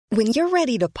When you're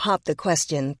ready to pop the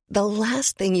question, the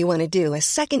last thing you want to do is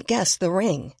second-guess the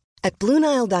ring. At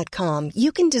BlueNile.com,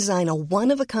 you can design a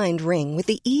one-of-a-kind ring with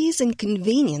the ease and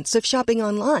convenience of shopping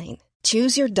online.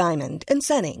 Choose your diamond and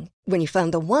setting. When you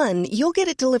find the one, you'll get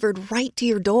it delivered right to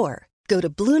your door. Go to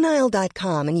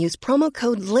BlueNile.com and use promo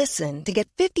code LISTEN to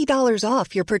get $50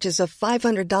 off your purchase of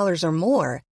 $500 or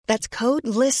more. That's code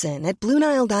LISTEN at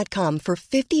BlueNile.com for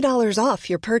 $50 off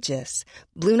your purchase.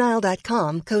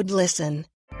 BlueNile.com, code LISTEN.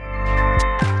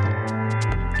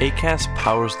 Acast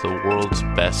powers the world's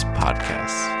best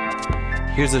podcasts.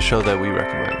 Here's a show that we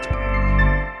recommend.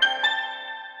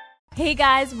 Hey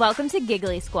guys, welcome to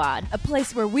Giggly Squad, a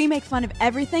place where we make fun of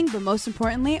everything, but most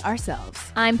importantly, ourselves.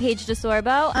 I'm Paige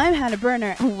DeSorbo. I'm Hannah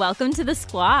Berner. Welcome to the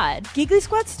squad. Giggly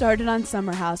Squad started on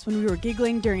Summer House when we were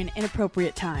giggling during an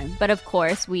inappropriate time. But of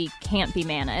course, we can't be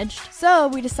managed. So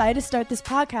we decided to start this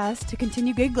podcast to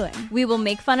continue giggling. We will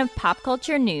make fun of pop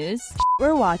culture news,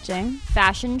 we're watching,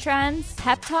 fashion trends,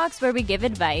 pep talks where we give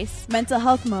advice, mental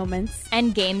health moments,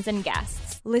 and games and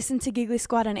guests. Listen to Giggly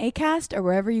Squad on Acast or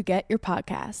wherever you get your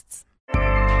podcasts.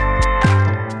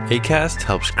 Acast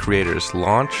helps creators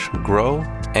launch, grow,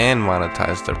 and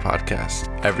monetize their podcasts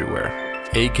everywhere.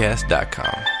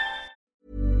 Acast.com.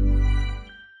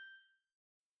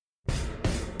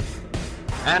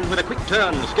 And with a quick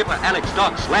turn, skipper Alex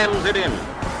Dock slams it in.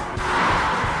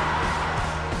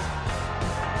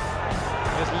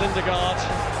 There's Lindegaard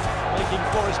making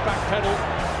Forrest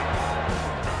backpedal.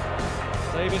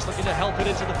 Davis looking to help it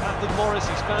into the path of Morris.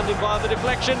 He's found him via the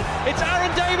deflection. It's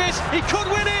Aaron Davis. He could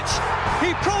win it.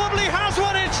 He probably has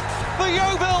won it for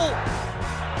Yeovil.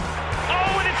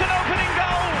 Oh, and it's an opening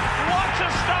goal. What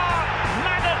a start.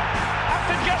 Madden,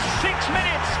 after just 6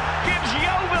 minutes, gives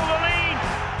Yeovil the lead.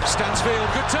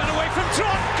 Stansfield, good turn away from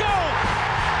Trot. Goal.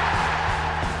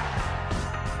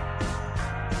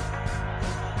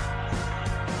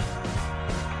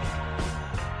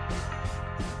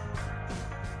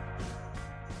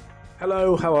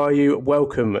 Hello, how are you?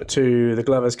 Welcome to the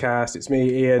Glovers Cast. It's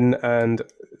me, Ian, and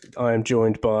I am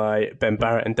joined by Ben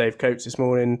Barrett and Dave Coates this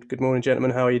morning. Good morning,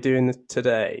 gentlemen. How are you doing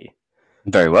today?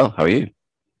 Very well. How are you?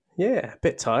 Yeah, a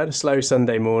bit tired. A slow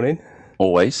Sunday morning.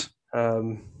 Always.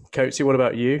 Coatesy, what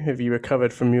about you? Have you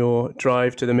recovered from your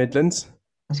drive to the Midlands?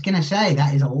 I was going to say,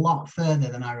 that is a lot further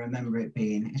than I remember it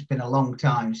being. It's been a long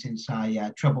time since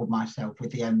I troubled myself with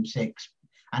the M6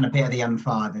 and a bit of the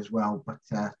M5 as well,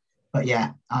 But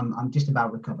yeah, I'm just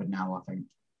about recovered now, I think.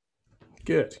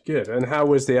 Good. And how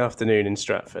was the afternoon in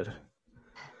Stratford?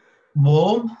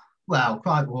 Warm. Well,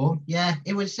 quite warm. Yeah,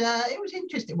 it was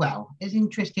interesting. Well, as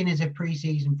interesting as a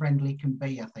pre-season friendly can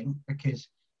be, I think, because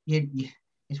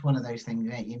it's one of those things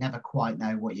that you never quite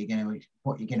know what you're going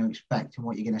to expect and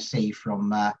what you're going to see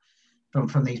from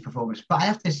these performances. But I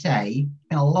have to say, it's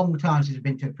been a long time since I've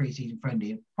been to a pre-season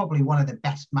friendly. Probably one of the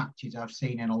best matches I've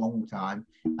seen in a long time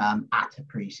at a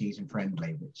pre-season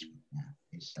friendly, which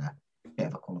is a bit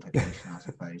of a qualification, I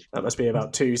suppose. That must be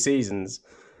about 2 seasons.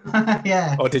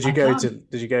 Yeah. Or did you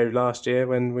go last year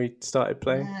when we started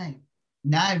playing?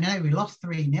 No, we lost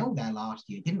 3-0 there last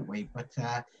year, didn't we? But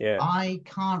yeah. I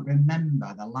can't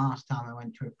remember the last time I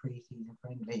went to a pre-season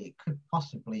friendly. It could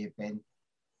possibly have been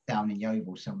down in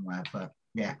Yeovil somewhere, but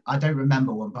yeah, I don't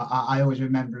remember one. But I always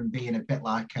remember them being a bit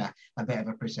like a bit of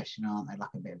a procession, aren't they? Like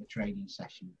a bit of a training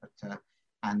session. But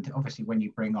and obviously, when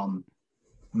you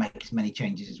make as many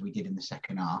changes as we did in the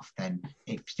second half, then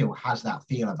it still has that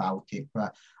feel about it.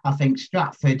 But I think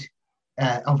Stratford,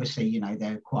 obviously,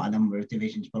 they're quite a number of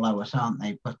divisions below us, aren't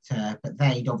they? But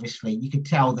they'd obviously, you could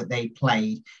tell that they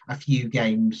played a few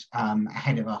games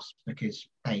ahead of us because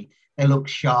they looked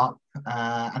sharp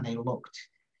and they looked.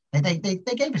 They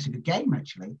gave us a good game,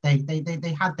 actually.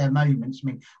 They had their moments. I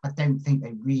mean, I don't think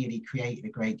they really created a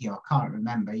great deal. I can't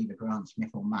remember either Grant Smith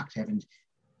or Max Evans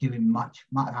doing much.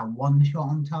 Might have had one shot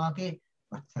on target.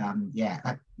 But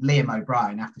Liam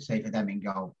O'Brien, I have to say, for them in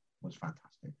goal was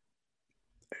fantastic.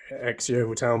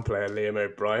 Ex-Yeovil Town player Liam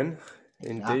O'Brien,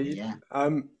 indeed. Yeah.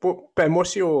 Ben,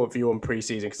 what's your view on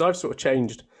pre-season? Because I've sort of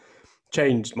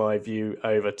changed my view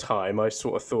over time. I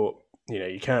sort of thought,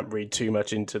 you can't read too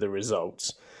much into the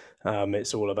results.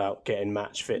 It's all about getting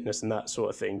match fitness and that sort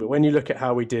of thing. But when you look at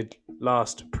how we did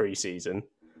last pre-season,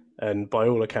 and by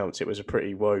all accounts, it was a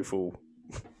pretty woeful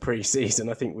pre-season.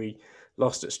 I think we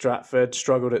lost at Stratford,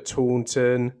 struggled at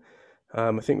Taunton.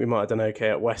 I think we might have done okay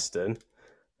at Western.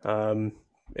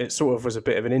 It sort of was a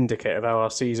bit of an indicator of how our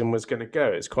season was going to go.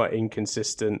 It's quite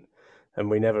inconsistent, and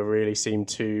we never really seemed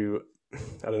to,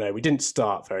 we didn't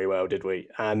start very well, did we?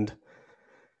 And,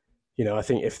 I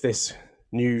think if this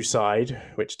new side,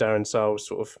 which Darren Sarles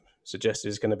sort of suggested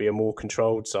is going to be a more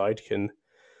controlled side, can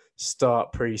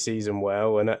start pre-season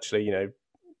well and actually,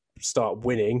 start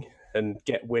winning and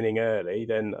get winning early,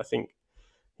 then I think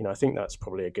that's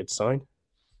probably a good sign.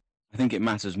 I think it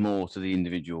matters more to the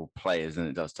individual players than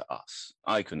it does to us.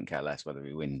 I couldn't care less whether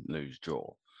we win, lose,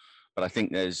 draw. But I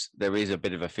think there is a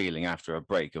bit of a feeling after a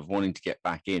break of wanting to get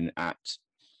back in at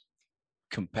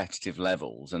competitive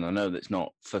levels. And I know that's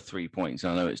not for 3 points.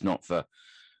 I know it's not for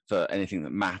anything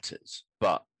that matters.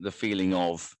 But the feeling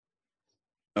of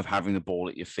having the ball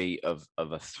at your feet, of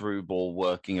a through ball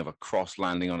working, of a cross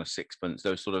landing on a sixpence,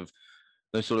 those sort of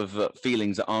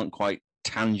feelings that aren't quite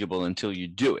tangible until you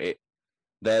do it.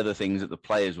 They're the things that the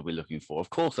players will be looking for.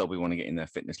 Of course, they'll be wanting to get their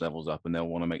fitness levels up, and they'll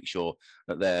want to make sure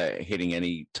that they're hitting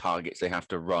any targets they have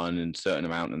to run in a certain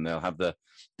amount, and they'll have the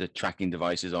tracking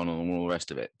devices on and all the rest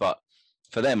of it. But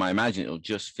for them, I imagine it'll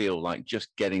just feel like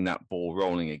just getting that ball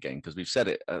rolling again, because we've said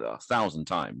it 1,000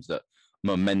 times that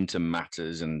momentum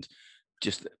matters, and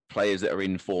just players that are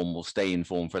in form will stay in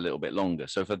form for a little bit longer.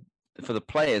 So for the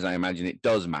players, I imagine it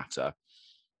does matter.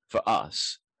 For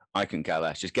us, I couldn't care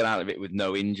less. Just get out of it with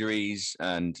no injuries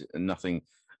and nothing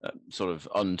sort of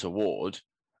untoward,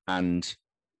 and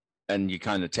you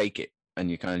kind of take it, and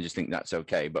you kind of just think that's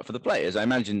okay. But for the players, I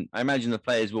imagine the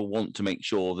players will want to make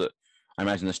sure that. I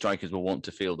imagine the strikers will want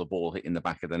to feel the ball hitting the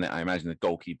back of the net. I imagine the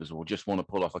goalkeepers will just want to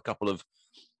pull off a couple of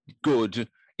good,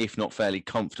 if not fairly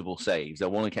comfortable saves. They'll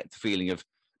want to get the feeling of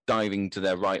diving to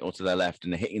their right or to their left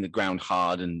and hitting the ground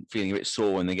hard and feeling a bit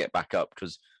sore when they get back up,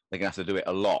 because they're going to have to do it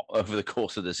a lot over the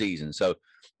course of the season. So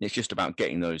it's just about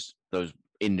getting those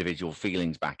individual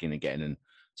feelings back in again. And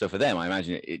so for them, I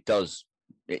imagine it does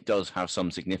have some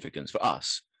significance. For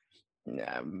us,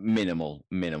 minimal.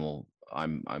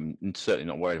 I'm certainly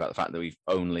not worried about the fact that we've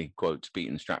only, quote,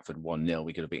 beaten Stratford 1-0.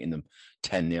 We could have beaten them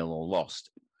 10-0 or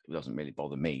lost. It doesn't really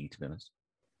bother me, to be honest.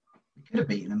 We could have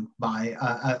beaten them by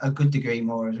a good degree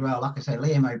more as well. Like I say,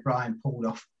 Liam O'Brien pulled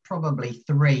off probably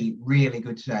 3 really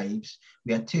good saves.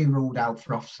 We had 2 ruled out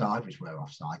for offside, which were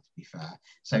offside, to be fair.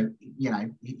 So,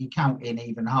 you count in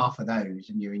even half of those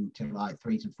and you're into like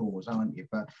 3s and 4s, aren't you?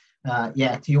 But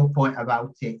to your point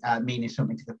about it meaning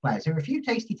something to the players, there were a few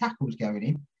tasty tackles going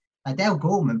in. Dale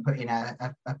Gorman put in a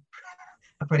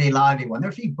pretty lively one. There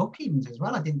were a few bookings as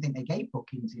well. I didn't think they gave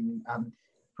bookings in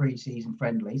pre-season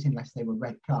friendlies unless they were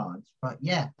red cards. But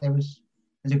yeah, there's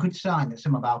a good sign that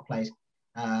some of our players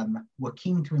were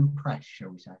keen to impress, shall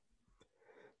we say.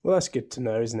 Well, that's good to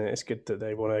know, isn't it? It's good that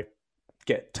they want to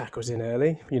get tackles in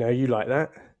early. You like that.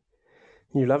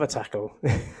 You love a tackle.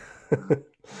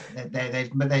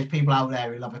 There's people out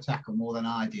there who love a tackle more than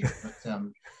I do.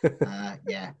 But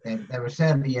there were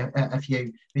certainly a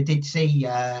few. We did see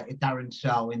Darren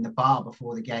Searle in the bar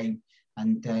before the game,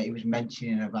 and he was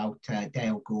mentioning about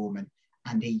Dale Gorman,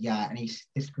 and he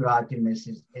described him as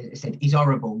he said, he's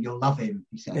horrible. You'll love him.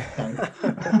 He said. So,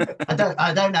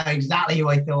 I don't know exactly who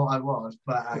I thought I was,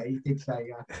 but he did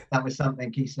say that was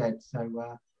something he said.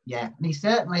 So and he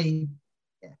certainly.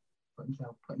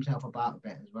 Put himself about a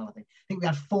bit as well. I think we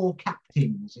had 4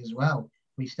 captains as well.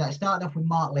 We started off with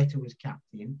Mark Little as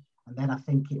captain, and then I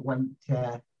think it went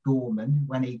to Gorman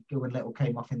when Little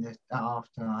came off in the half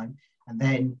time, and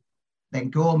then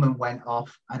Gorman went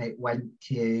off, and it went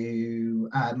to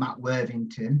Matt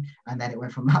Worthington, and then it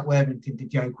went from Matt Worthington to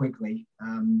Joe Quigley.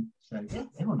 So yeah,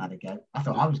 everyone had a go. I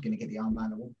thought I was going to get the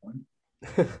armband at one point.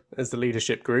 As the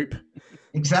leadership group.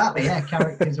 Exactly, yeah,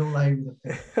 characters all over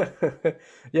the place.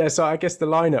 Yeah, so I guess the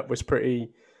lineup was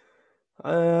pretty.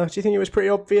 Do you think it was pretty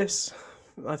obvious?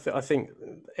 I think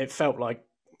it felt like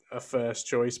a first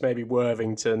choice, maybe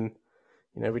Worthington.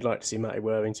 We'd like to see Matty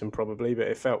Worthington probably, but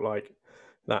it felt like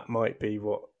that might be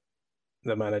what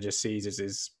the manager sees as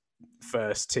his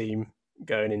first team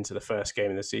going into the first game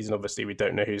of the season. Obviously, we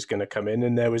don't know who's going to come in,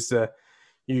 and there was the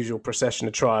usual procession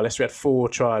of trialists. We had 4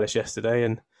 trialists yesterday,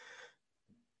 and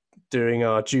doing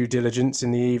our due diligence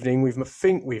in the evening, we've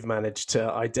managed to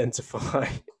identify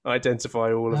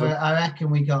all of them. I reckon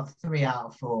we got 3 out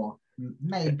of 4,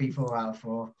 maybe 4 out of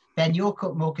 4. Ben, you're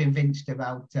more convinced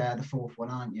about the 4th one,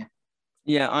 aren't you?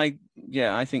 Yeah, I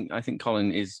think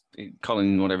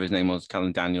Colin, whatever his name was,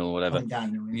 Colin Daniel or whatever. Colin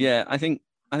Daniel, yeah, I think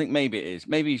maybe it is.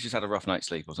 Maybe he's just had a rough night's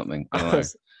sleep or something. I don't know.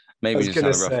 Maybe just had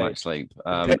a rough night's sleep.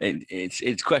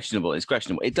 It's questionable. It's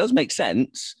questionable. It does make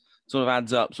sense. Sort of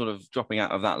adds up. Sort of dropping out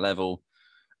of that level,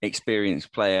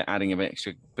 experienced player, adding an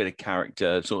extra bit of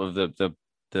character. Sort of the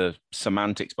the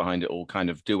semantics behind it all kind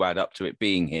of do add up to it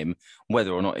being him.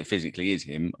 Whether or not it physically is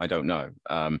him, I don't know.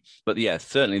 But yeah,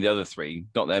 certainly the other three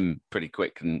got them pretty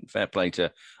quick, and fair play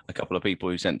to a couple of people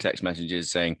who sent text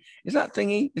messages saying, is that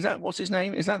Thingy? Is that what's his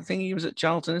name? Is that Thingy? He was at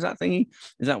Charlton? Is that Thingy?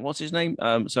 Is that what's his name?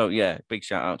 So yeah, big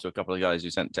shout out to a couple of guys who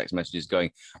sent text messages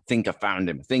going, I think I found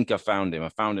him. I think I found him. I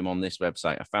found him on this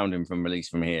website. I found him from Release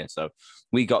From Here. So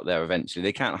we got there eventually.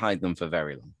 They can't hide them for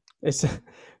very long. It's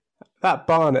that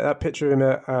Barnet, that picture of him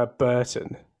at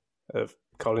Burton, of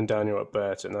Colin Daniel at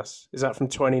Burton. Is that from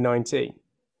 2019?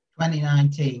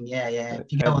 2019, yeah.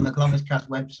 If you go on the Gloverscast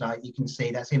website, you can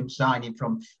see that's him signing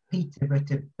from Peterborough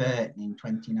to Burton in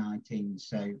 2019.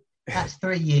 So that's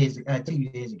 2 years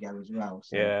ago as well.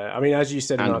 So. Yeah, I mean, as you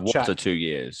said in our chat, 2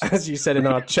 years. As you said in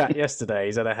our chat yesterday,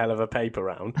 he's had a hell of a paper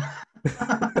round.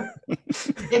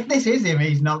 If this is him,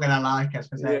 he's not going to like us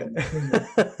for saying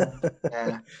it.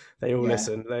 Yeah. They all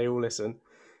listen.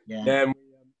 Yeah. I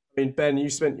mean, Ben, you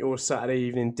spent your Saturday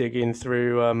evening digging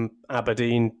through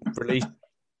Aberdeen release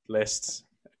lists.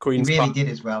 You really did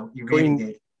as well. You really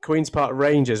did. Queen's Park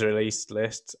Rangers released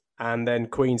list, and then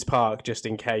Queen's Park, just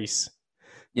in case.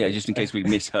 Yeah, just in case we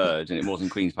misheard and it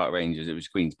wasn't Queen's Park Rangers, it was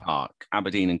Queen's Park.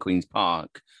 Aberdeen and Queen's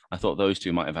Park, I thought those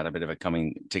two might have had a bit of a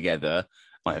coming together,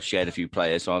 might have shared a few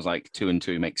players. So I was like, 2 and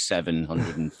 2 makes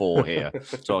 704 here.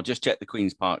 So I'll just check the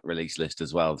Queen's Park release list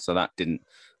as well. So that didn't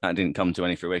come to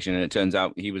any fruition. And it turns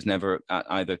out he was never at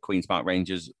either Queen's Park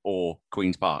Rangers or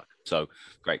Queen's Park. So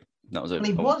great. That was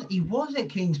it. Well, he was at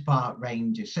Queen's Park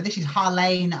Rangers. So this is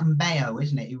Harlane and Bayo,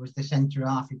 isn't it? He was the centre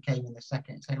half who came in the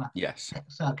second half. Yes.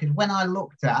 So because when I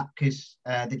looked at,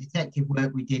 the detective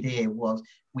work we did here was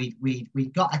we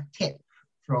got a tip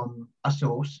from a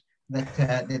source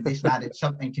that this lad had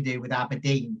something to do with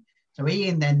Aberdeen. So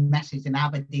Ian then messaged an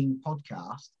Aberdeen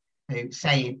podcast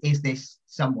saying, "Is this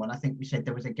someone?" I think we said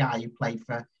there was a guy who played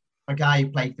for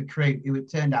Crewe, who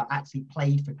it turned out actually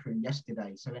played for Crewe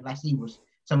yesterday. So unless he was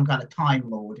some kind of Time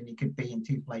Lord and he could be in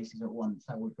two places at once,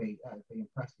 that would be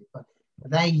impressive. But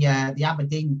the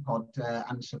Aberdeen pod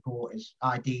and supporters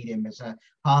ID'd him as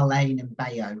Harlane and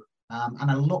Bayo. And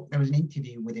I looked, there was an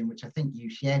interview with him, which I think you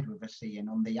shared with us, Ian,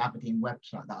 on the Aberdeen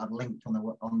website that I've linked on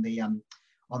our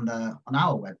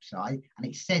website. And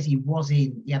it says he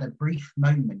had a brief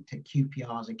moment at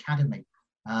QPR's academy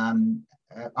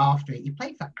after he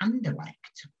played for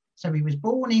Anderlecht. So he was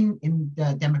born in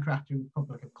the Democratic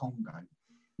Republic of Congo,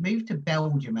 moved to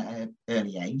Belgium at an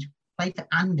early age, played for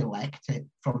Anderlecht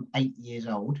from 8 years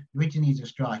old, originally as a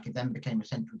striker, then became a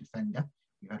central defender.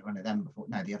 You've had one of them before.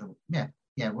 No, the other one.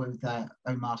 Yeah, with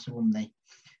Omar Sawumni.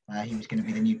 He was going to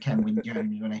be the new Ken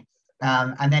Wynne-Jones, wasn't he?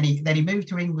 And then he moved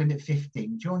to England at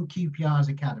 15, joined QPR's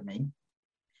academy,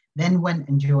 then went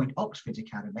and joined Oxford's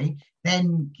academy,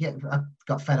 then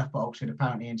got fed up at Oxford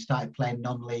apparently and started playing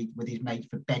non-league with his mates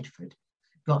for Bedford.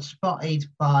 Got spotted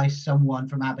by someone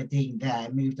from Aberdeen there,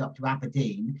 moved up to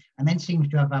Aberdeen, and then seems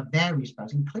to have had various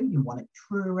spells, including one at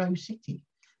Truro City.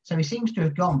 So he seems to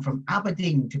have gone from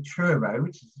Aberdeen to Truro,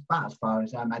 which is about as far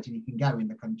as I imagine he can go in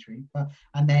the country,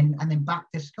 and then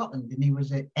back to Scotland. And he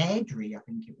was at Airdrie, I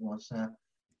think it was,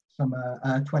 summer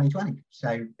 2020.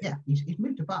 So yeah, he's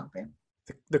moved about a bit.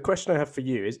 The question I have for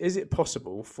you is it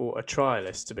possible for a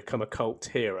trialist to become a cult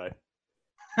hero?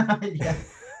 Yeah.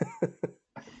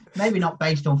 Maybe not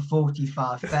based on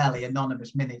 45 fairly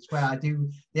anonymous minutes where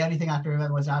the only thing I can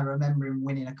remember was I remember him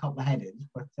winning a couple of headers,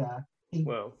 but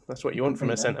well, that's what you want from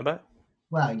a centre-back.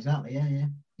 Well, exactly, yeah.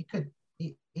 He could.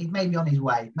 He's maybe on his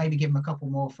way. Maybe give him a couple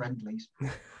more friendlies.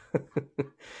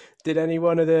 Did any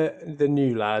one of the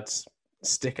new lads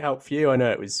stick out for you? I know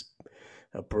it was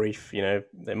a brief,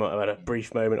 they might have had a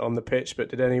brief moment on the pitch, but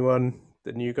did anyone,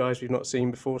 the new guys we've not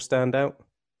seen before, stand out?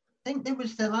 I think there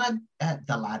was the lad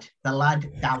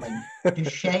Dalling,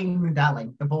 Dushane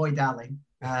Dalling, the boy Dalling,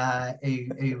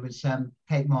 who was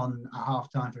came on at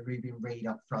half time for Ruben Reid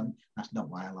up front. That's not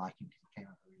why I like him, because he came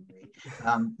up for Ruben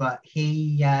Reid. But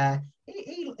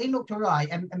he looked all right,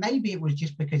 and maybe it was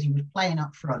just because he was playing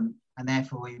up front, and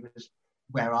therefore he was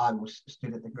where I was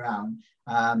stood at the ground.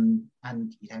 And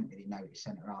you don't really notice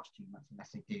centre halves too much unless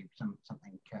they do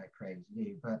something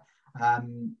crazy. But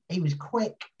he was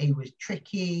quick, he was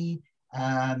tricky,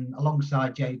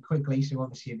 alongside Joe Quigley, so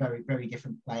obviously a very, very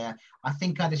different player. I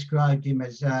think I described him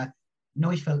as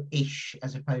Neufeld-ish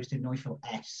as opposed to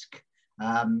Neufeld-esque.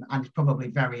 And it's probably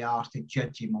very harsh to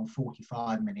judge him on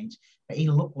 45 minutes, but he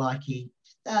looked like he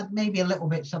had maybe a little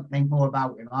bit something more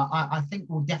about him. I think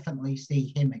we'll definitely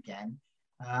see him again.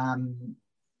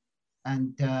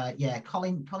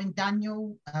 Colin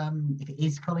Daniel, if it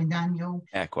is Colin Daniel.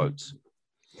 Air quotes.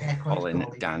 Colin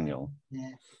Daniel.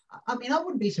 Yeah. I mean, I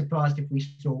wouldn't be surprised if we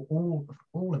saw all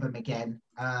of them again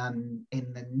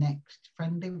in the next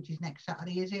friendly, which is next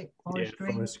Saturday, is it?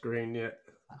 Forest Green, yeah.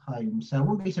 At home. So I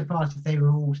wouldn't be surprised if they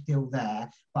were all still there.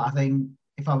 But I think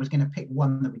if I was going to pick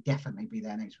one that would definitely be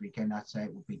there next weekend, I'd say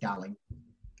it would be Darling.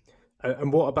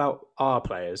 And what about our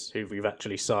players who we've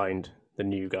actually signed, the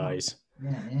new guys?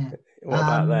 Yeah. What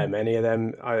about them? Any of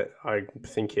them? I'm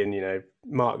thinking,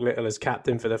 Mark Little as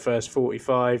captain for the first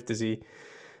 45.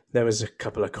 There was a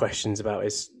couple of questions about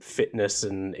his fitness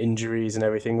and injuries and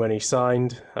everything when he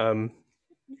signed.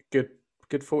 Good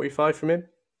 45 from him.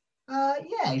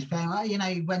 Yeah, he's playing well. He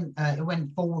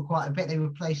went forward quite a bit.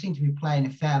 They seem to be playing a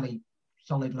fairly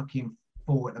solid-looking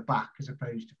four at the back as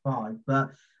opposed to five. But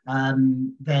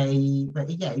he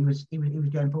was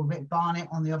going forward a bit. Barnett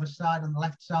on the other side, on the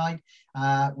left side,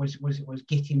 was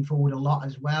getting forward a lot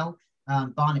as well.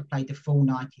 Barnett played the full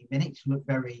 90 minutes, looked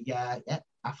very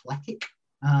athletic.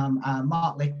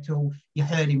 Mark Little, you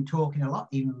heard him talking a lot,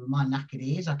 even with my knackered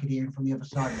ears. I could hear him from the other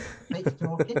side of the pitch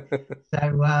talking.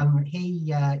 So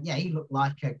he looked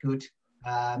like a good,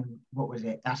 a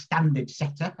standard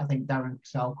setter. I think Darren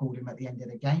Casal called him at the end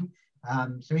of the game.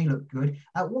 So he looked good.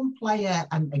 One player,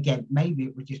 and again, maybe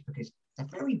it was just because it's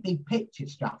a very big pitch at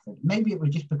Stratford. Maybe it was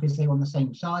just because they were on the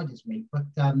same side as me. But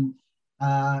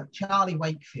Charlie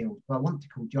Wakefield, well, I want to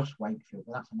call Josh Wakefield,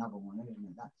 but that's another one, isn't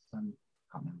it? That's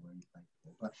I can't remember where he played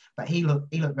for, but he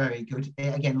looked very good.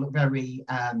 Again, looked very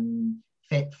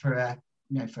fit for a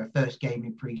first game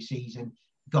in pre-season.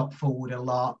 Got forward a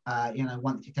lot.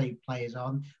 Wanted to take players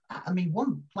on. I mean,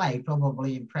 one play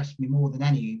probably impressed me more than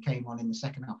any who came on in the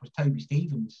second half was Toby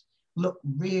Stevens. Looked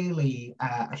really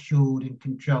assured and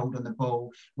controlled on the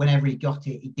ball. Whenever he got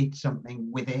it, he did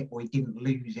something with it, or he didn't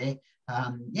lose it.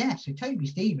 So Toby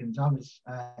Stevens, I was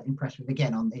impressed with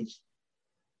again on his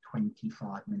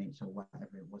 25 minutes or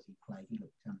whatever it was he played.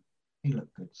 He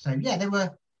looked good. So yeah, there were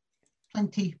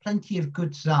plenty of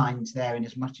good signs there, in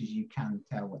as much as you can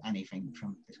tell anything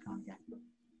from this kind of game.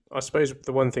 I suppose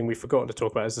the one thing we've forgotten to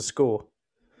talk about is the score.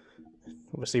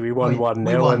 Obviously, we won 1-0.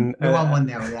 We won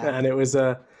 1-0, yeah. And it was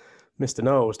Mr.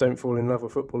 Knowles. Don't fall in love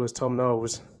with footballers, Tom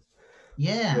Knowles.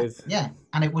 Yeah,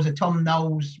 and it was a Tom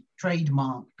Knowles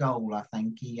trademark goal. I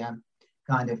think he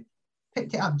kind of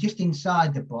picked it up just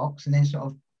inside the box and then sort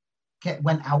of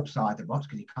went outside the box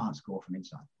because he can't score from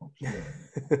inside the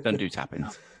box. Don't do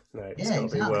tappings. No, it's got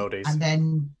to be worldies. And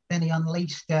then he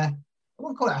unleashed I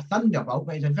won't call it a thunderbolt,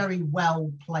 but it's a very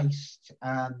well placed,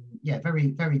 very,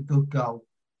 very good goal.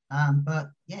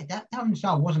 But yeah, Darren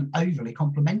Sarll wasn't overly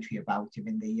complimentary about him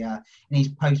in his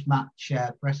post match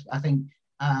press. I think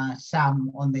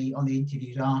Sam on the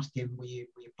interviews asked him, "Were you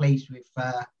pleased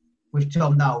with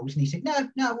Tom Knowles?" And he said, "No,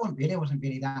 I wasn't really. I wasn't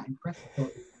really that impressed. I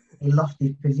thought he lost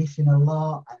his position a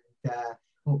lot, and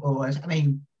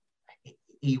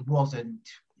he wasn't,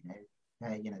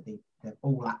 the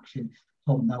all action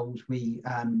Tom Knowles we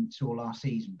saw last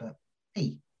season, but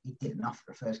he did enough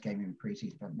for the first game in the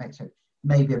pre-season. So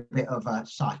maybe a bit of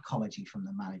psychology from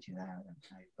the manager there, I don't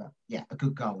know. But yeah, a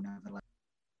good goal nevertheless.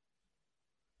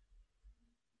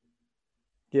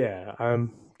 Yeah,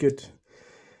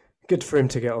 good for him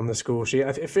to get on the score sheet.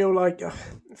 It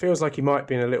feels like he might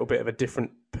be in a little bit of a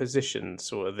different position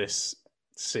sort of this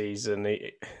season.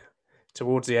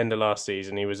 Towards the end of last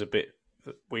season, he was a bit.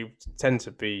 We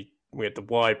had the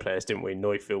wide players, didn't we?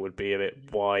 Neufeld would be a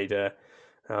bit wider.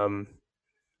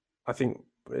 I think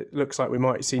it looks like we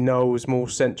might see Knowles more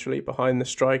centrally behind the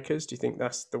strikers. Do you think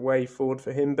that's the way forward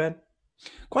for him, Ben?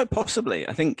 Quite possibly.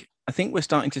 I think we're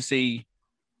starting to see.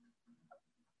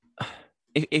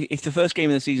 If the first game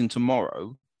of the season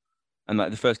tomorrow, and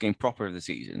like the first game proper of the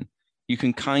season, you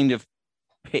can kind of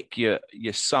pick your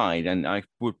side, and I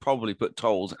would probably put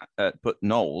Tom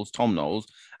Knowles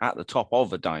at the top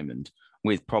of a diamond,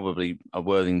 with probably a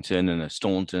Worthington and a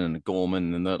Staunton and a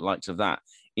Gorman and the likes of that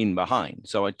in behind.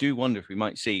 So I do wonder if we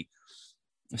might see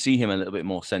him a little bit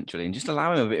more centrally and just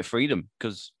allow him a bit of freedom,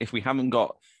 because if we haven't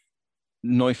got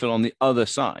Neufeld on the other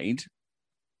side,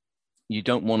 you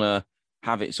don't want to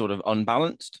have it sort of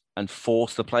unbalanced and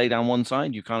force the play down one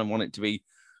side. You kind of want it to be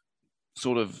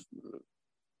sort of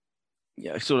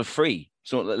free.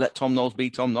 So let Tom Knowles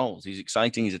be Tom Knowles. He's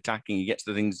exciting, he's attacking, he gets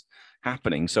the things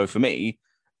happening. So for me,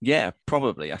 yeah,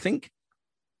 probably. I think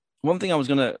one thing I was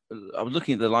looking at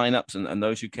the lineups and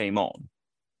those who came on.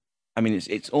 I mean,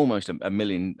 it's almost a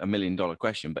 $1 million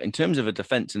question, but in terms of a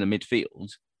defense in the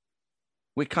midfield,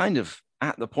 we're kind of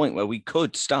at the point where we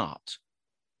could start,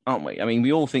 aren't we? I mean,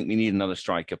 we all think we need another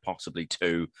striker, possibly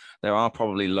two. There are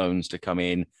probably loans to come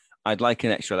in. I'd like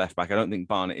an extra left back. I don't think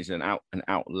Barnett is an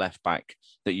out left back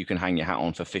that you can hang your hat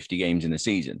on for 50 games in the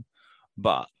season.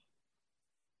 But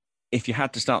if you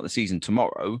had to start the season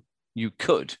tomorrow, you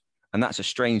could. And that's a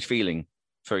strange feeling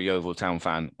for a Yeovil Town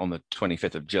fan on the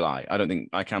 25th of July.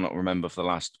 I cannot remember for the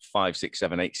last 5, 6,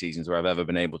 7, 8 seasons where I've ever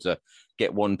been able to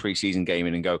get one pre-season game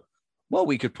in and go, well,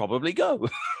 we could probably go.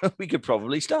 We could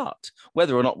probably start.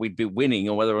 Whether or not we'd be winning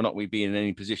or whether or not we'd be in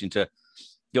any position to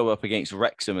go up against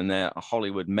Wrexham and their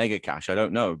Hollywood mega cash, I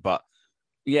don't know. But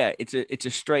yeah, it's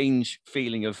a strange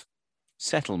feeling of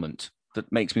settlement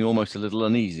that makes me almost a little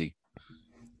uneasy.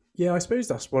 Yeah, I suppose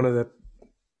that's one of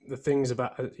the things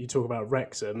about, you talk about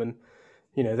Wrexham, and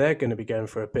they're going to be going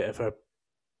for a bit of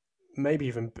maybe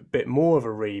even a bit more of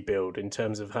a rebuild in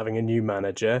terms of having a new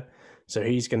manager. So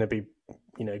he's going to be,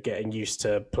 getting used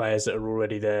to players that are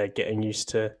already there, getting used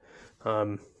to,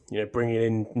 bringing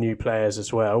in new players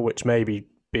as well, which may be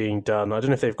being done. I don't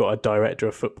know if they've got a director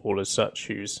of football as such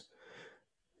who's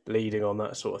leading on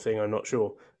that sort of thing. I'm not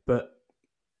sure. But,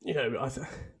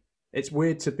 it's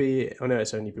weird to be, I know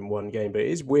it's only been one game, but it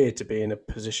is weird to be in a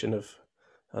position of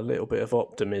a little bit of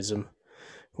optimism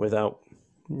without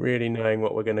really knowing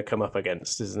what we're going to come up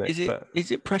against, isn't it?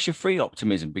 Is it pressure-free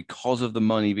optimism because of the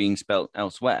money being spent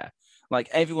elsewhere? Like,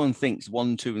 everyone thinks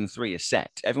 1, 2, and 3 are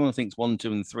set. Everyone thinks 1,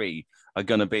 2, and 3 are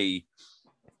going to be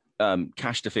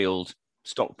Casterfield,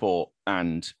 Stockport,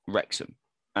 and Wrexham,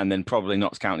 and then probably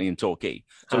Notts County and Torquay.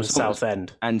 And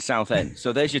Southend. And Southend.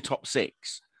 So there's your top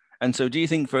 6. And so do you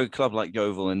think for a club like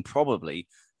Yeovil, and probably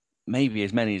maybe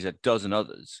as many as a dozen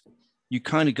others, you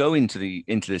kind of go into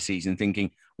the season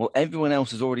thinking, well, everyone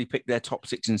else has already picked their top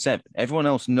 6 and 7. Everyone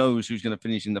else knows who's going to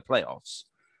finish in the playoffs.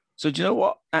 So do you know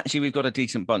what? Actually, we've got a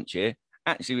decent bunch here.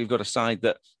 Actually, we've got a side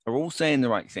that are all saying the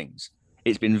right things.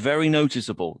 It's been very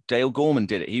noticeable. Dale Gorman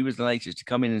did it. He was the latest to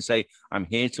come in and say, I'm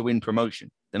here to win promotion.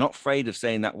 They're not afraid of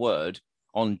saying that word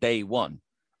on day one.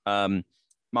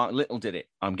 Mark Little did it.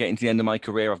 I'm getting to the end of my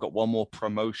career. I've got one more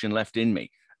promotion left in me.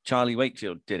 Charlie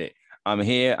Wakefield did it. I'm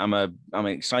here. I'm an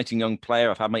exciting young player.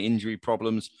 I've had my injury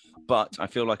problems, but I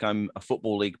feel like I'm a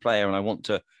Football League player and I want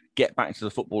to get back to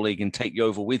the Football League and take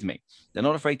Yeovil with me. They're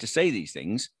not afraid to say these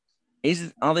things.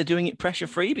 Are they doing it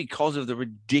pressure-free because of the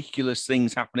ridiculous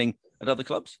things happening at other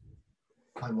clubs?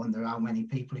 I wonder how many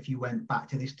people, if you went back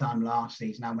to this time last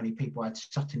season, how many people had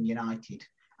Sutton United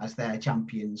as their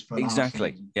champions for last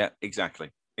season. Yeah,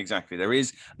 exactly.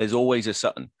 There's always a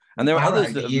Sutton. And there are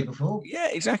others that the year before. Yeah,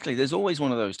 exactly. There's always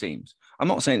one of those teams. I'm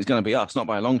not saying it's going to be us, not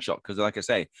by a long shot, because like I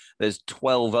say, there's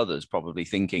 12 others probably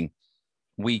thinking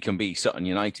we can be Sutton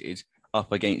United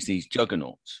up against these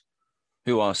juggernauts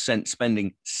who are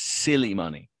spending silly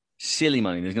money.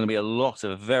 There's going to be a lot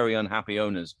of very unhappy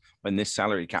owners when this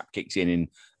salary cap kicks in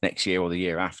next year or the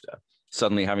year after,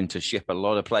 suddenly having to ship a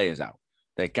lot of players out.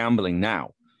 They're gambling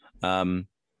now.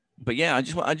 But yeah, I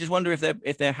just wonder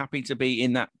if they're happy to be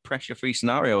in that pressure-free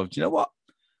scenario of, do you know what?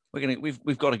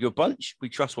 We've got a good bunch. We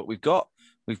trust what we've got.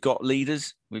 We've got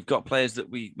leaders. We've got players that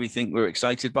we think we're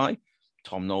excited by.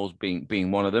 Tom Knowles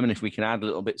being one of them. And if we can add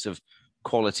little bits of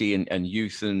quality and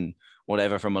youth and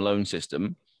whatever from a loan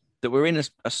system, that we're in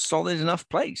a solid enough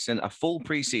place. And a full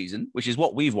pre-season, which is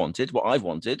what we've wanted, what I've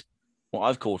wanted, what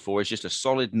I've called for is just a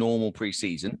solid, normal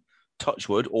pre-season. Touch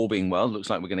wood, all being well,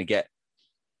 looks like we're going to get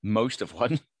most of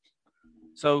one.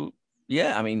 So,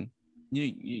 yeah, I mean,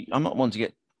 I'm not one to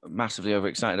get massively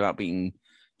overexcited about beating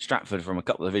Stratford from a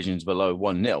couple of divisions below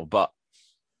 1-0, but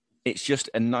it's just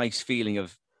a nice feeling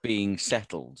of being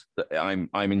settled that I'm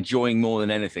enjoying more than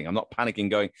anything. I'm not panicking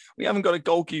going, we haven't got a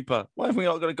goalkeeper. Why have we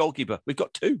not got a goalkeeper? We've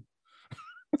got 2.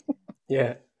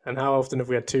 Yeah, and how often have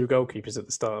we had 2 goalkeepers at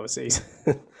the start of a season?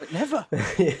 Never.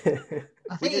 Yeah.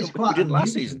 I think it's quite we did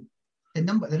last season. The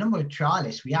number of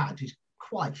trialists we had was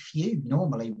quite few.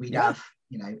 Normally we'd have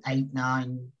 8,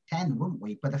 9, 10, wouldn't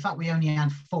we? But the fact we only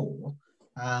had 4,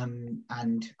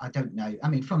 and I don't know. I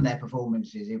mean, from their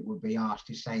performances, it would be harsh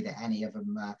to say that any of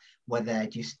them were there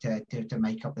just to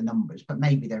make up the numbers. But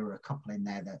maybe there were a couple in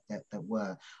there that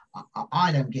were.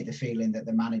 I don't get the feeling that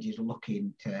the manager's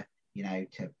looking to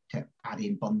add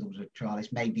in bundles of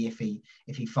trialists. Maybe if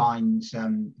he finds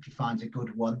a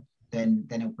good one, then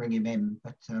he'll bring him in.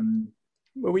 But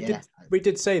well, we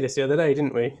did say this the other day,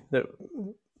 didn't we? That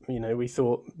we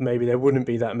thought maybe there wouldn't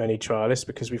be that many trialists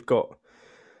because we've got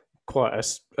quite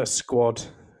a squad,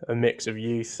 a mix of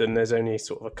youth, and there's only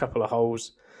sort of a couple of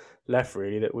holes left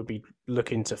really that would be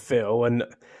looking to fill. And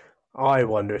I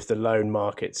wonder if the loan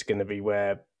market's going to be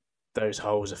where those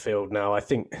holes are filled now. I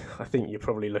think you're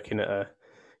probably looking at a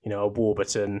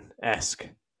Warburton-esque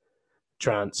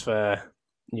transfer.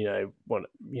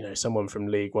 Someone from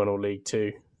League One or League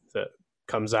Two that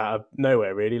comes out of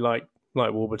nowhere really, like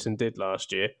Warburton did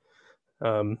last year.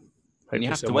 And you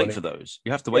have to wait for those.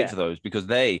 You have to wait for those because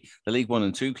the League 1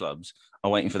 and 2 clubs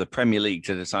are waiting for the Premier League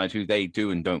to decide who they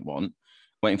do and don't want,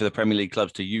 waiting for the Premier League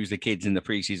clubs to use the kids in the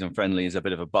pre-season friendly as a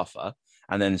bit of a buffer,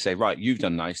 and then say, right, you've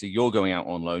done nicely, you're going out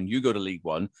on loan, you go to League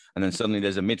 1, and then suddenly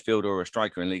there's a midfielder or a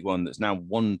striker in League 1 that's now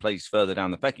one place further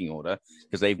down the pecking order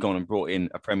because they've gone and brought in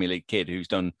a Premier League kid who's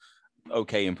done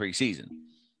okay in pre-season.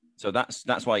 So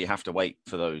that's why you have to wait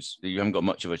for those. You haven't got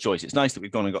much of a choice. It's nice that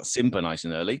we've gone and got Simper nice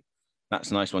and early.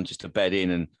 That's a nice one just to bed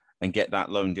in and get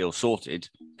that loan deal sorted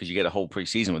because you get a whole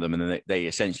pre-season with them and then they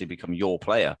essentially become your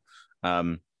player.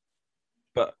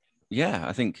 But yeah,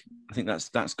 I think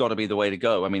that's got to be the way to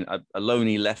go. I mean, a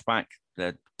loanee left back,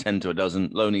 they're 10 to a dozen.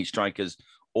 Loanee strikers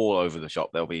all over the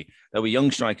shop. There'll be young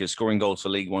strikers scoring goals for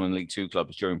League 1 and League 2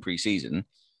 clubs during pre-season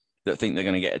that think they're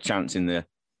going to get a chance in the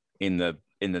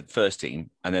first team,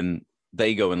 and then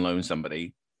they go and loan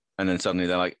somebody, and then suddenly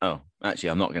they're like, oh, actually,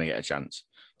 I'm not going to get a chance.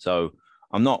 So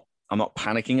I'm not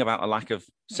panicking about a lack of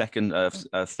second,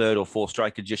 third, or fourth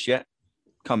striker just yet.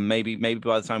 Maybe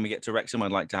by the time we get to Wrexham,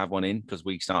 I'd like to have one in because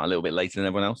we start a little bit later than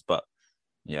everyone else. But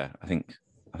yeah, I think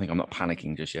I'm not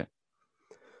panicking just yet.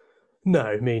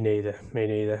 No, me neither.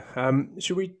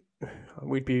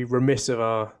 We'd be remiss of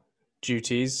our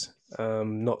duties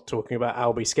not talking about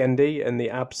Albie Skendi and the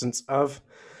absence of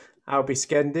Albie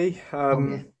Skendi.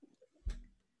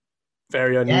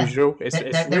 Very unusual.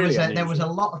 Yeah. There was a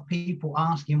lot of people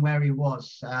asking where he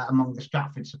was among the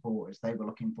Stratford supporters. They were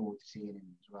looking forward to seeing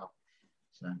him as well.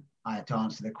 So I had to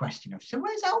answer the question of, so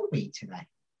where's Albie today?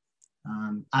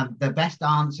 And the best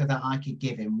answer that I could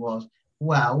give him was,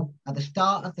 well, at the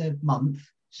start of the month,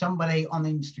 somebody on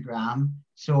Instagram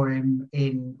saw him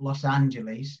in Los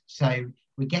Angeles. So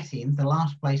we're guessing the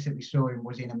last place that we saw him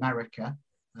was in America.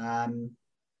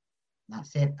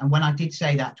 That's it. And when I did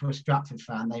say that to a Stratford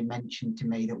fan, they mentioned to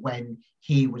me that when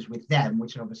he was with them,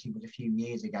 which obviously was a few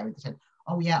years ago, they said,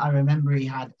 oh yeah, I remember he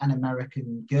had an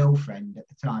American girlfriend at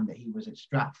the time that he was at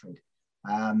Stratford.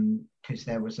 Because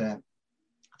there was a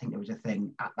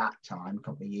thing at that time, a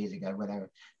couple of years ago, where they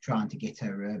were trying to get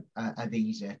her a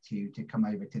visa to come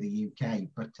over to the UK.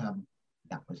 But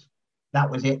that was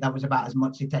it. That was about as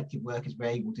much detective work as we're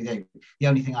able to do. The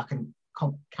only thing I can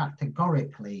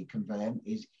categorically confirm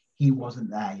is he wasn't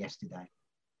there yesterday.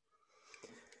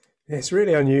 It's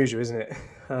really unusual, isn't it?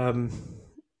 I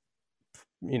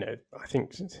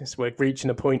think we're reaching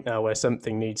a point now where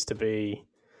something needs to be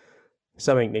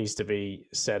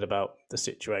said about the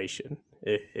situation.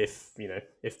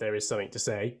 If there is something to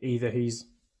say, either he's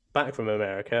back from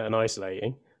America and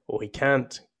isolating, or he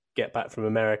can't get back from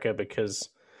America because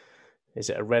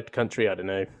is it a red country? I don't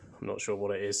know. I'm not sure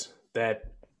what it is.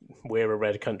 We're a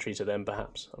red country to them,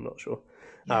 perhaps. I'm not sure.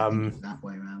 Yeah, I think it's that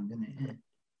way around, isn't it?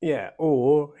 Yeah,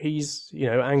 or he's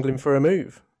angling for a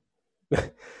move.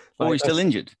 Or he's still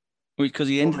injured because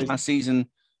he ended last season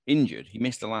injured. He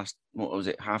missed the last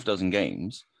half dozen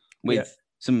games with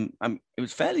some. It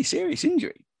was fairly serious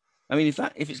injury. I mean,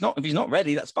 if he's not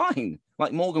ready, that's fine.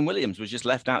 Like Morgan Williams was just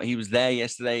left out. He was there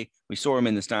yesterday. We saw him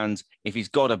in the stands. If he's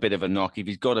got a bit of a knock, if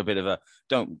he's got a bit of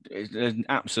there's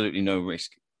absolutely no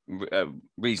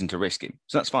reason to risk him.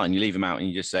 So that's fine. You leave him out and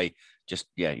you just say,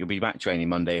 you'll be back training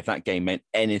Monday. If that game meant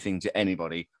anything to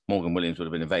anybody, Morgan Williams would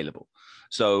have been available.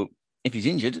 So if he's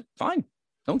injured, fine.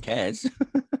 No one cares.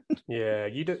 Yeah,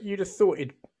 you'd have thought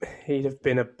he'd have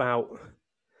been about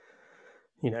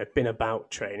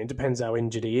training. Depends how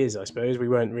injured he is, I suppose. We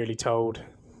weren't really told.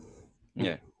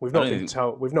 Yeah, we've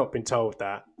not been told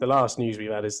that. The last news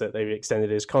we've had is that they've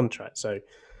extended his contract. So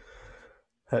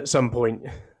at some point,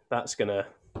 that's gonna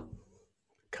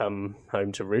come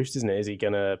home to roost, isn't it? Is he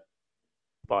gonna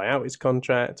buy out his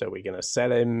contract? Are we gonna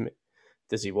sell him?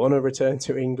 Does he want to return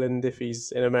to England if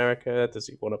he's in America? Does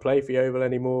he want to play for Yeovil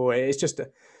anymore? It's just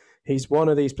he's one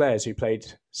of these players who played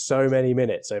so many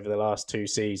minutes over the last 2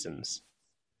 seasons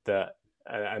that,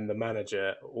 and the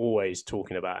manager always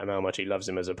talking about him, how much he loves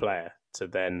him as a player, to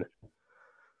then,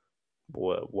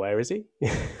 where is he?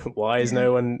 Why is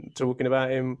no one talking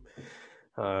about him?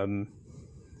 The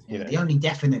only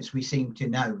definites we seem to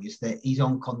know is that he's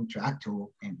on contract, or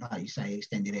like you say,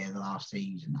 extended here the last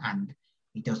season, and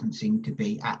he doesn't seem to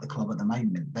be at the club at the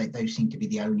moment. Those seem to be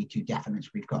the only 2 definites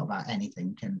we've got about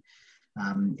anything. And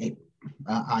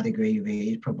I'd agree with you.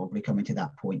 He's probably coming to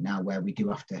that point now where we do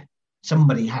have to.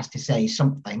 Somebody has to say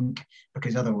something,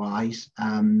 because otherwise,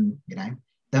 the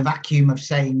vacuum of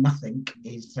saying nothing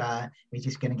is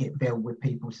just going to get filled with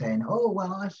people saying, "Oh,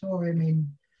 well, I saw him in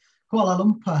Kuala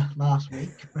Lumpur last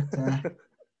week." But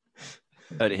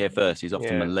heard it here first. He's off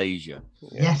to Malaysia.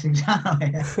 Yeah. Yes,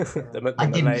 exactly. I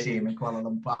didn't see him in Kuala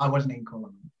Lumpur. I wasn't in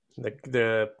Kuala Lumpur.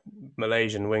 The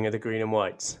Malaysian wing of the Green and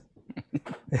Whites.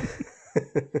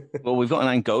 Well, we've got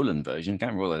an Angolan version.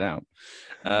 Can't rule it out.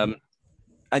 And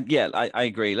yeah, I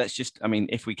agree. Let's just, I mean,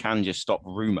 if we can just stop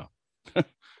rumor.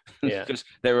 Yeah. Because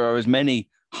there are as many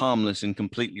harmless and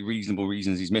completely reasonable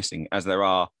reasons he's missing as there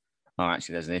are. Oh,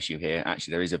 actually, there's an issue here.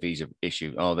 Actually, there is a visa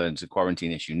issue. Oh, there's a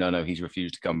quarantine issue. No, he's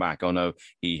refused to come back. Oh, no,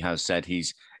 he has said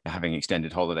he's having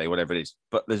extended holiday, whatever it is.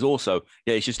 But there's also,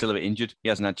 he's just still a bit injured. He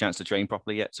hasn't had a chance to train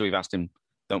properly yet. So we've asked him,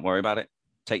 don't worry about it.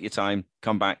 Take your time.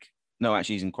 Come back. No,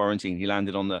 actually, he's in quarantine. He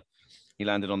landed on the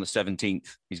 17th.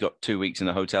 He's got 2 weeks in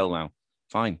a hotel now.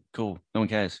 Fine, cool. No one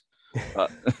cares.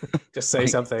 Just say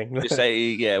something. Just say,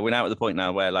 yeah, we're now at the point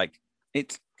now where like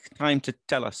it's time to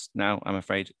tell us now, I'm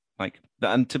afraid. Like,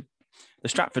 and to the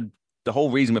Stratford, the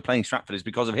whole reason we're playing Stratford is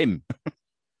because of him.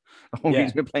 The whole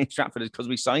reason we're playing Stratford is because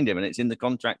we signed him and it's in the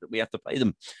contract that we have to play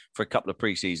them for a couple of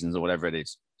pre-seasons or whatever it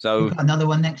is. So we've got another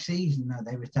one next season,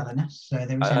 they were telling us. So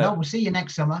they were saying, we'll see you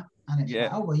next summer. And it's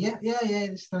like, oh, well, yeah,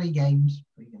 there's 3 games.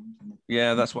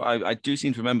 Yeah, that's what I do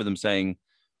seem to remember them saying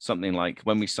something like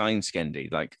when we signed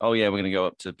Skendi, like, oh, yeah, we're going to go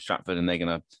up to Stratford and they're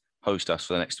going to host us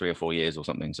for the next 3 or 4 years or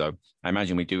something. So I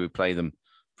imagine we do play them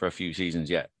for a few seasons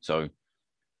yet. So,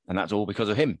 and that's all because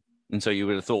of him. And so you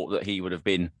would have thought that he would have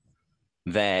been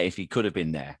there if he could have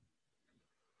been there.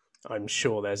 I'm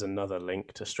sure there's another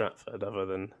link to Stratford other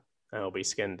than Albie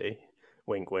Skendi.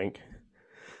 Wink, wink.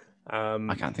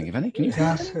 I can't think of any. Can you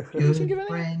think of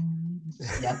any?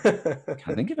 Can't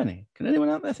think of any. Can anyone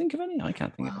out there think of any? I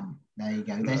can't think of any. There you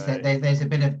go. There's a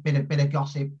bit of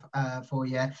gossip for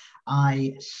you.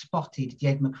 I spotted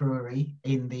Jed McCrory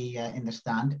in the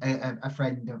stand, a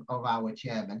friend of our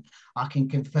chairman. I can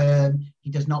confirm he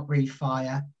does not breathe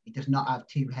fire. He does not have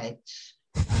 2 heads,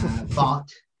 but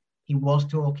he was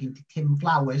talking to Tim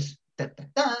Flowers. So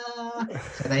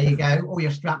there you go. All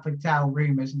your Stratford Town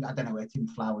rumours. I don't know where Tim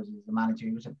Flowers is, the manager.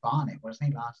 He was at Barnet, wasn't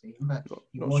he, last season? But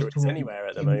he not was sure it's anywhere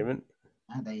at the moment.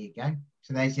 There you go.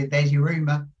 So there's your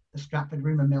rumour. The Stratford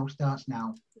rumour mill starts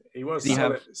now. He was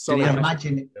solid,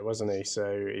 imagine it, wasn't he?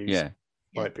 So he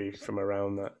might be from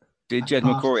around that. Did Jed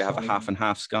McCrory have a half and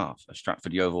half scarf, a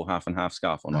Stratford Yeovil half and half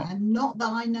scarf, or not? Not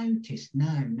that I noticed.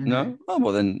 No. Oh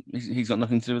well, then he's got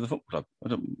nothing to do with the football club. I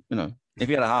don't, if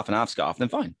he had a half and half scarf, then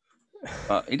fine.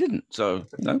 But he didn't, so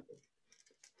no.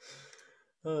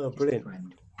 Oh,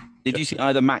 brilliant! Did you see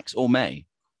either Max or May?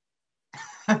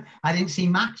 I didn't see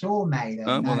Max or May.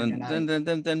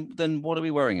 Then what are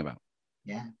we worrying about?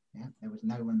 Yeah. There was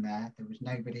no one there. There was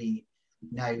nobody.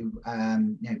 No,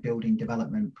 building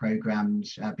development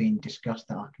programs being discussed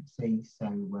that I could see.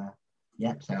 So,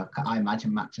 So I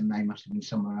imagine Max and May must have been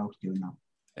somewhere else doing that.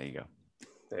 There you go.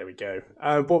 There we go.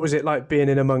 What was it like being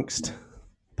in amongst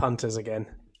punters again?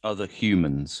 Other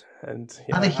humans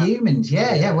other humans.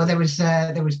 Yeah. Well, there was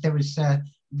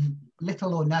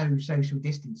little or no social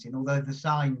distancing, although the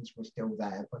signs were still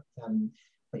there. But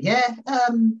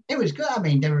it was good. I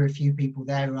mean, there were a few people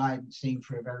there who I hadn't seen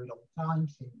for a very long time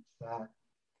since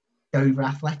Dover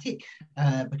Athletic,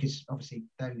 because obviously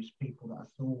those people that I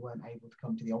saw weren't able to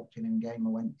come to the Altrincham game I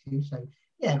went to. So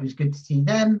yeah, it was good to see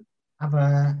them. Have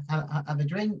a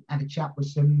drink, had a chat with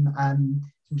some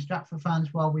Stratford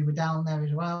fans while we were down there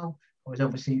as well. I was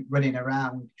obviously running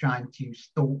around trying to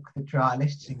stalk the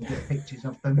trialists and get pictures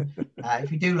of them.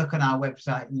 If you do look on our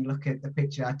website and you look at the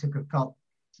picture I took of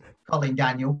Colin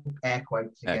Daniel, air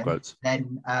quotes again,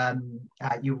 then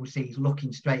you will see he's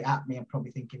looking straight at me and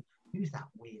probably thinking, who's that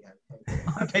weirdo taking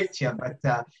my picture? But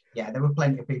there were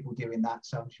plenty of people doing that,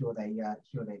 so I'm sure they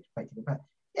expected it. But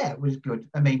yeah, it was good.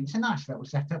 I mean, it's a nice little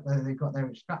setup that they've got there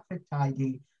at Stratford,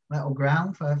 tidy little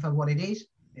ground for what it is.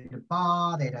 They had a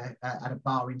bar. They had a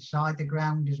bar inside the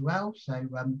ground as well, so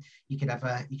you could have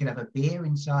a beer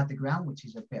inside the ground, which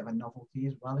is a bit of a novelty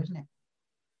as well, isn't it?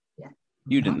 Yeah.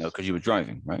 You didn't know because you were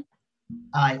driving, right?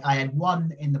 I had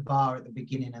one in the bar at the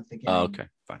beginning of the game. Oh, okay,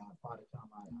 fine. By the time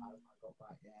I got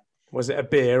back, yeah. Was it a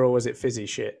beer or was it fizzy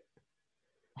shit?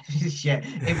 Shit.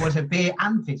 It was a beer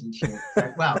and fizzy shit.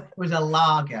 So, well, it was a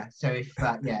lager. So if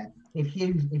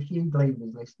Hugh Glean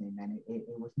was listening, then it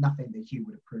was nothing that you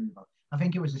would approve of. I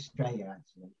think it was Australia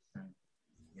actually. So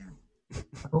yeah,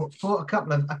 I bought a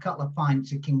couple of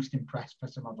pints of Kingston Press for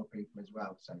some other people as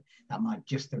well. So that might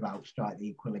just about strike the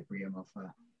equilibrium of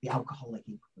the alcoholic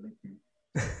equilibrium.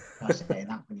 I say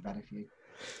that when you've had a few.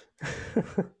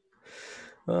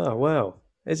 Oh well.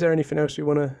 Is there anything else we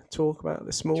want to talk about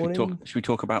this morning? Should we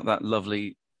talk about that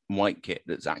lovely white kit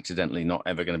that's accidentally not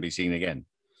ever going to be seen again?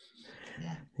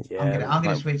 Yeah. I'm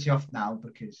going to switch off now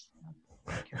because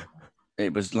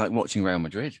it was like watching Real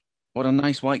Madrid. What a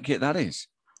nice white kit that is.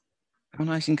 How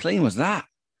nice and clean was that?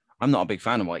 I'm not a big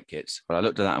fan of white kits, but I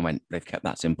looked at that and went, they've kept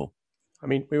that simple. I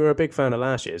mean, we were a big fan of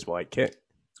last year's white kit.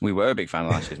 We were a big fan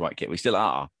of last year's white kit. We still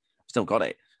are. Still got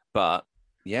it. But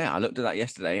yeah, I looked at that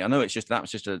yesterday. I know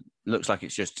looks like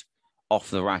it's just off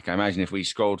the rack. I imagine if we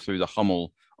scrolled through the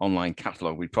Hummel online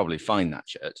catalogue, we'd probably find that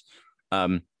shirt.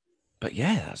 But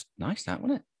yeah, that's nice, that,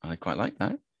 wasn't it? I quite like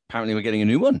that. Apparently we're getting a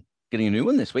new one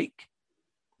this week.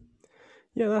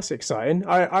 Yeah, that's exciting.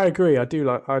 I agree. I do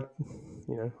like, I'm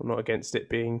not against it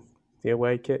being the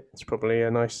away kit. It's probably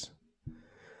a nice,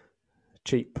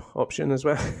 cheap option as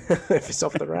well, if it's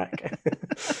off the rack.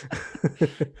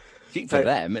 Cheap for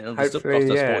them. It'll still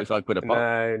cost us 45 quid a pop.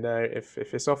 No. If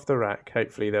it's off the rack,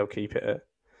 hopefully they'll keep it at,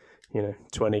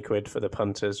 20 quid for the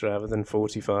punters rather than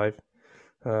 45.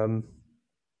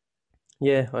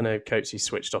 Yeah, I know Coatsy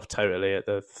switched off totally at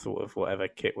the thought of whatever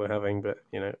kit we're having, but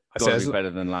I say it's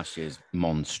better than last year's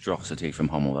monstrosity from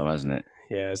Hummel, though, hasn't it?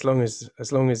 Yeah, as long as it's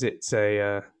as long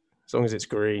as it's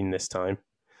green this time,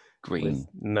 with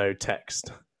no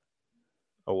text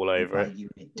all over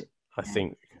it. I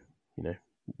think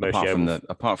most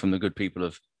apart from the good people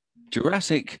of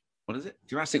Jurassic. What is it?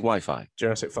 Jurassic Wi-Fi.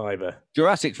 Jurassic Fiber.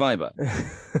 Jurassic Fiber. Yeah.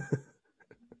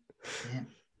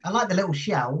 I like the little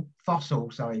shell, fossil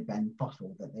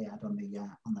that they had on the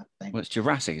thing. Well, it's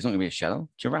Jurassic. It's not going to be a shell.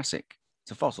 Jurassic.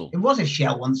 It's a fossil. It was a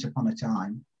shell once upon a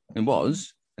time. It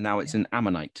was, and now it's an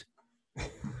ammonite.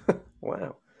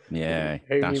 Wow. Yeah,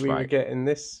 Who that's knew we right. were getting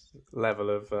this level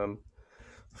of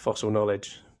fossil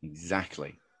knowledge?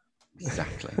 Exactly.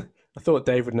 I thought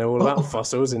Dave would know all about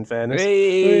fossils, in fairness.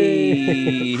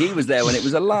 Hey, he was there when it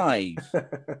was alive.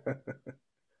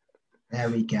 There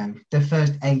we go. The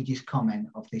first ageist comment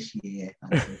of this year.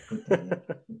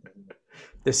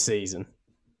 This season.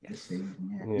 This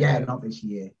season, yeah. Not this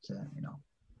year, certainly not.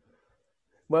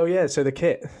 Well, yeah, so the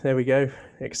kit, there we go.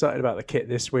 Excited about the kit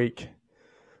this week.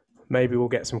 Maybe we'll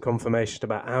get some confirmation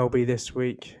about Albi this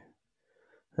week.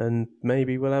 And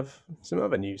maybe we'll have some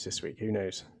other news this week. Who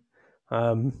knows?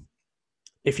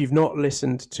 If you've not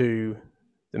listened to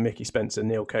the Mickey Spencer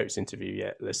Neil Coates interview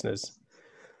yet, listeners,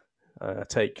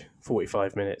 take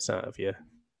 45 minutes out of your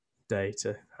day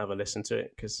to have a listen to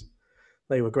it, because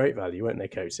they were great value, weren't they,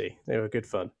 Coatesy? They were good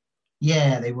fun.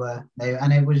 Yeah, they were.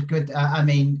 And it was good.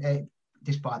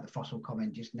 Despite the fossil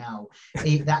comment just now,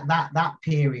 that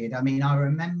period. I mean, I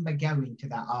remember going to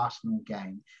that Arsenal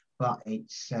game, but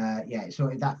it's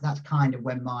that's kind of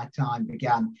when my time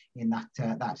began in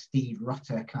that Steve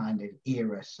Rutter kind of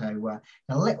era. So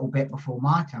a little bit before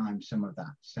my time, some of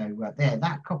that. So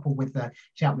that coupled with the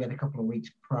chat we had a couple of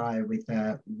weeks prior with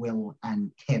Will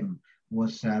and Tim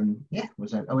was a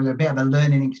bit of a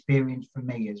learning experience for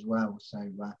me as well. So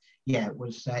it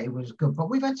was good. But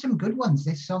we've had some good ones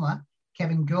this summer.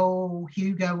 Kevin Gould,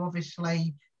 Hugo,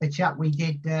 obviously, the chat we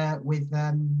did with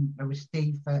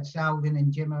Steve Selden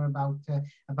and Jimmer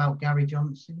about Gary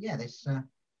Johnson. Yeah, there's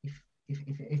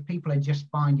if people are just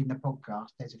finding the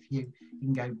podcast, there's a few. You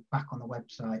can go back on the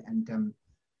website and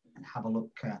have a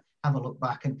look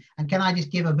back. And can I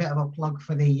just give a bit of a plug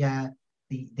for the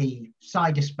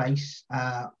Cyberspace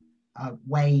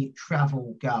way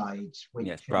travel guides? Which,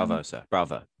 yes, bravo, sir,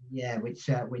 bravo. Yeah, which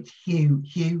Hugh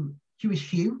is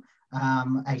Hugh.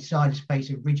 A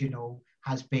Cyberspace original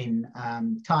has been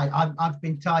I've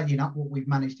been tidying up what we've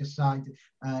managed to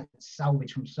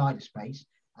salvage from Cyberspace,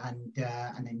 and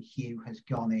then Hugh has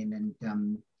gone in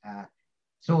and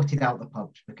sorted out the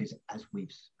pubs, because as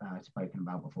we've spoken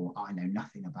about before, I know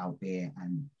nothing about beer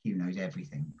and Hugh knows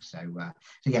everything. So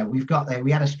yeah, we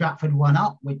had a Stratford one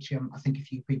up, which I think a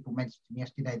few people mentioned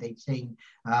yesterday they'd seen.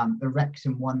 The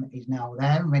Wrexham one is now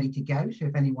there and ready to go. So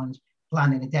if anyone's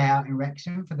planning a day out in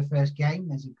Wrexham for the first game,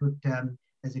 there's a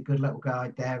good little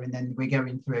guide there. And then we're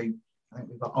going through, I think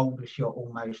we've got Aldershot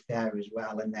almost there as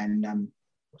well. And then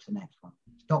what's the next one?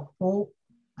 Stockport,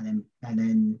 and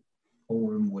then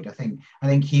Boreham Wood. I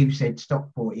think Hugh said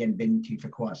Stockport he hadn't been to for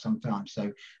quite some time.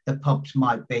 So the pubs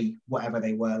might be whatever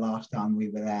they were last time we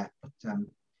were there. But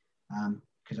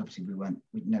because obviously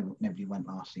nobody went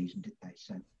last season, did they?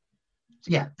 So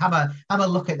yeah, have a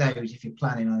look at those if you're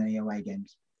planning on any away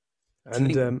games.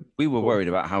 And we were worried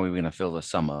about how we were going to fill the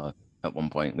summer at one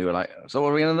point. We were like, so what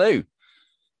are we going to do?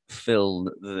 Fill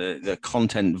the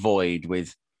content void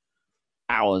with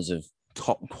hours of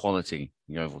top quality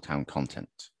Yeovil Town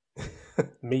content.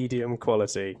 Medium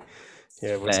quality.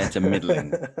 Yeah, fair to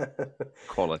middling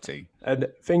quality. And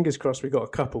fingers crossed we got a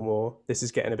couple more. This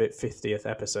is getting a bit 50th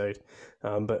episode.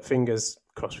 But fingers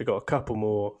crossed we got a couple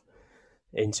more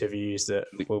interviews that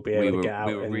we'll be able to get out.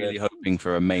 We were really hoping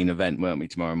for a main event, weren't we,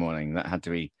 tomorrow morning? That had to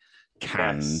be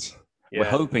canned. Yes. Yeah.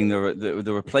 We're hoping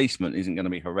the replacement isn't going to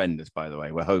be horrendous, by the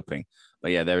way. We're hoping.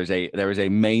 But yeah, there is a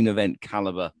main event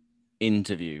caliber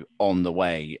interview on the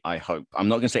way, I hope. I'm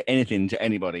not going to say anything to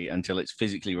anybody until it's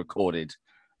physically recorded,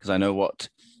 because I know what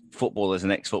footballers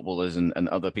and ex-footballers and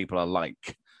other people are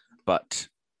like. But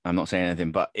I'm not saying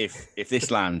anything. But if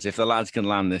this lands, if the lads can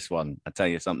land this one, I tell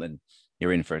you something,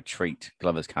 you're in for a treat,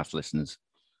 Glover's Cast listeners.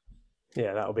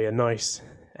 Yeah, that'll be a nice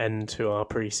end to our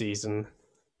pre-season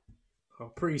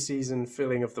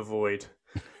filling of the void,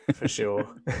 for sure.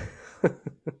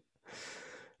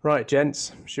 Right,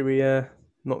 gents, should we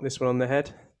knock this one on the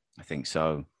head? I think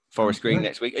so. Forest Green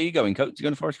next week. Are you going, Coates? You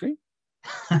going to Forest Green?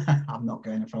 I'm not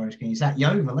going to Forest Green. It's at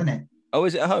Yeovil, isn't it? Oh,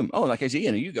 is it at home? Oh, like is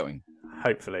Ian? Are you going?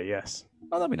 Hopefully, yes.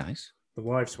 Oh, that'd be nice. The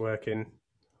wife's working.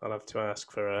 I'll have to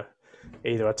ask for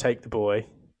either I take the boy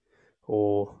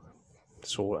or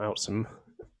sort out some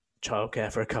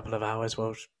childcare for a couple of hours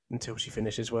until she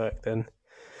finishes work. Then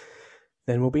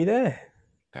we'll be there.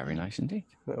 Very nice indeed.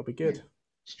 That'll be good.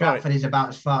 Stratford is about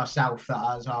as far south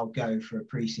as I'll go for a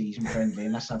pre-season friendly,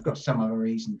 unless I've got some other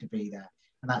reason to be there.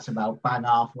 And that's about bang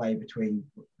halfway between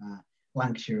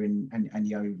Lancashire and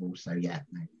Yeovil. So, yeah,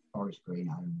 no, Forest Green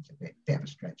home is a bit of a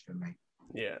stretch for me.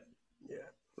 Yeah.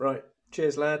 Right.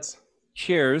 Cheers, lads.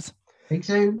 Cheers. Think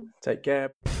soon. Take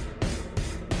care.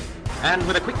 And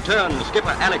with a quick turn, skipper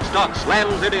Alex Dock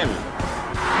slams it in.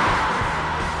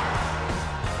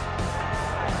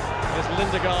 There's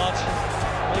Lindegaard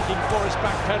making Forrest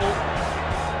backpedal.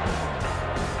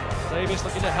 Davis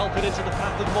looking to help it into the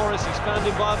path of Morris. He's found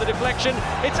him via the deflection.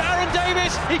 It's Aaron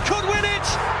Davis. He could win it.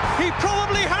 He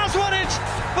probably has won it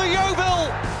for Yeovil.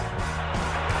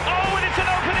 Oh, and it's an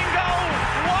opening goal.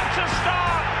 What a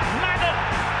start. Madden,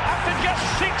 after just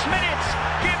 6 minutes,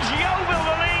 gives Yeovil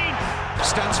the lead.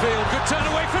 Stansfield, good turn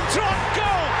away from Trott. Goal.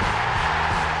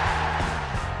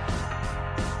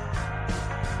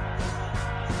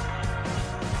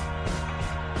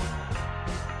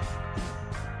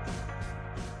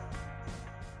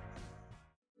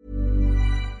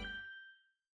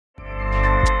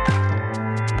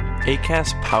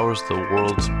 Acast powers the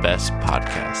world's best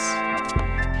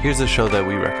podcasts. Here's a show that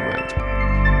we recommend.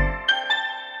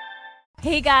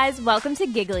 Hey guys, welcome to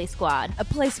Giggly Squad. A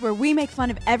place where we make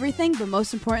fun of everything, but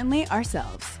most importantly,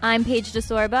 ourselves. I'm Paige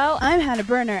DeSorbo. I'm Hannah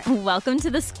Berner. Welcome to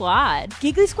the squad.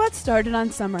 Giggly Squad started on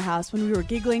Summer House when we were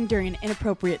giggling during an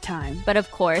inappropriate time. But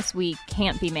of course, we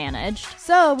can't be managed.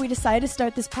 So we decided to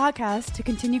start this podcast to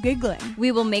continue giggling.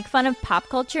 We will make fun of pop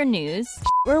culture news,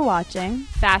 we're watching,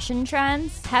 fashion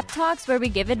trends, pep talks where we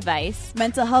give advice,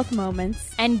 mental health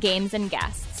moments, and games and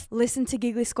guests. Listen to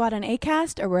Giggly Squad on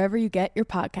Acast or wherever you get your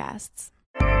podcasts.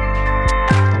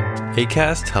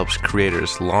 Acast helps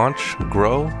creators launch,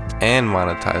 grow, and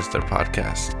monetize their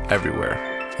podcasts everywhere.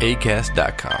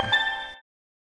 Acast.com.